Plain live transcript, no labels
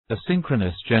A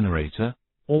synchronous generator,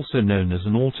 also known as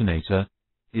an alternator,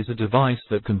 is a device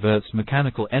that converts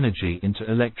mechanical energy into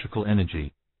electrical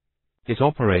energy. It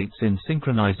operates in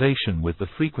synchronization with the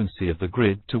frequency of the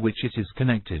grid to which it is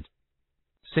connected.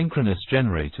 Synchronous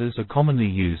generators are commonly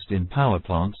used in power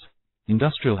plants,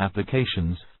 industrial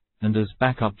applications, and as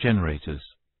backup generators.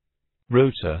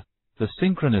 Rotor. The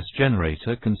synchronous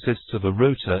generator consists of a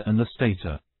rotor and a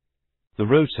stator. The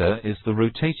rotor is the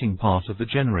rotating part of the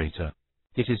generator.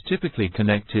 It is typically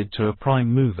connected to a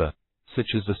prime mover,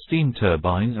 such as a steam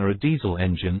turbine or a diesel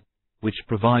engine, which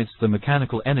provides the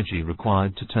mechanical energy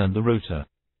required to turn the rotor.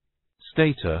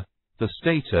 Stator. The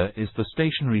stator is the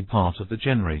stationary part of the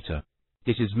generator.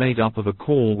 It is made up of a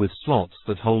core with slots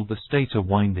that hold the stator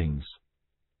windings.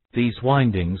 These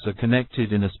windings are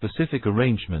connected in a specific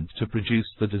arrangement to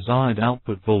produce the desired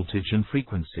output voltage and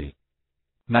frequency.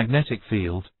 Magnetic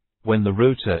field. When the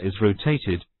rotor is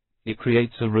rotated, it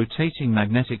creates a rotating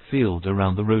magnetic field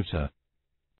around the rotor.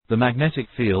 The magnetic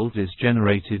field is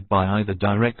generated by either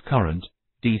direct current,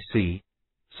 DC,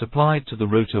 supplied to the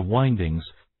rotor windings,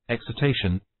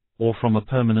 excitation, or from a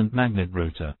permanent magnet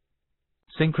rotor.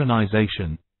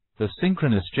 Synchronization. The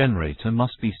synchronous generator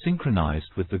must be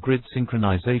synchronized with the grid.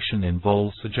 Synchronization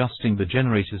involves adjusting the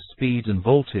generator's speed and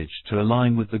voltage to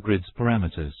align with the grid's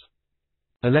parameters.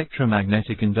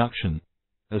 Electromagnetic induction.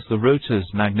 As the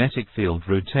rotor's magnetic field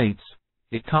rotates,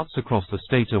 it cuts across the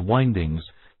stator windings,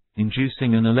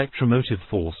 inducing an electromotive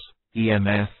force,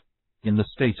 EMF, in the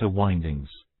stator windings.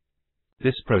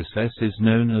 This process is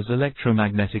known as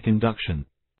electromagnetic induction.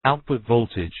 Output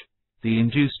voltage. The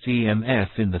induced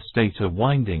EMF in the stator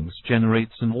windings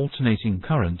generates an alternating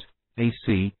current,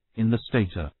 AC, in the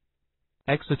stator.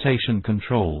 Excitation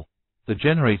control. The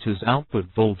generator's output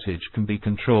voltage can be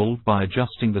controlled by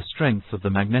adjusting the strength of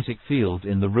the magnetic field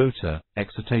in the rotor,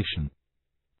 excitation.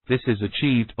 This is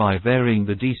achieved by varying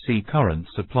the DC current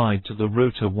supplied to the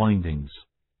rotor windings.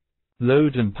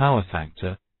 Load and power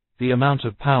factor. The amount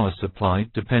of power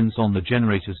supplied depends on the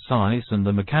generator's size and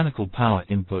the mechanical power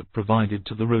input provided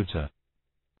to the rotor.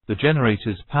 The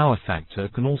generator's power factor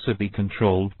can also be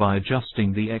controlled by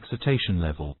adjusting the excitation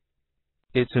level.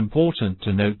 It's important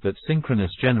to note that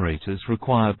synchronous generators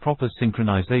require proper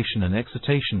synchronization and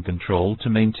excitation control to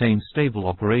maintain stable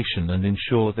operation and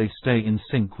ensure they stay in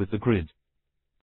sync with the grid.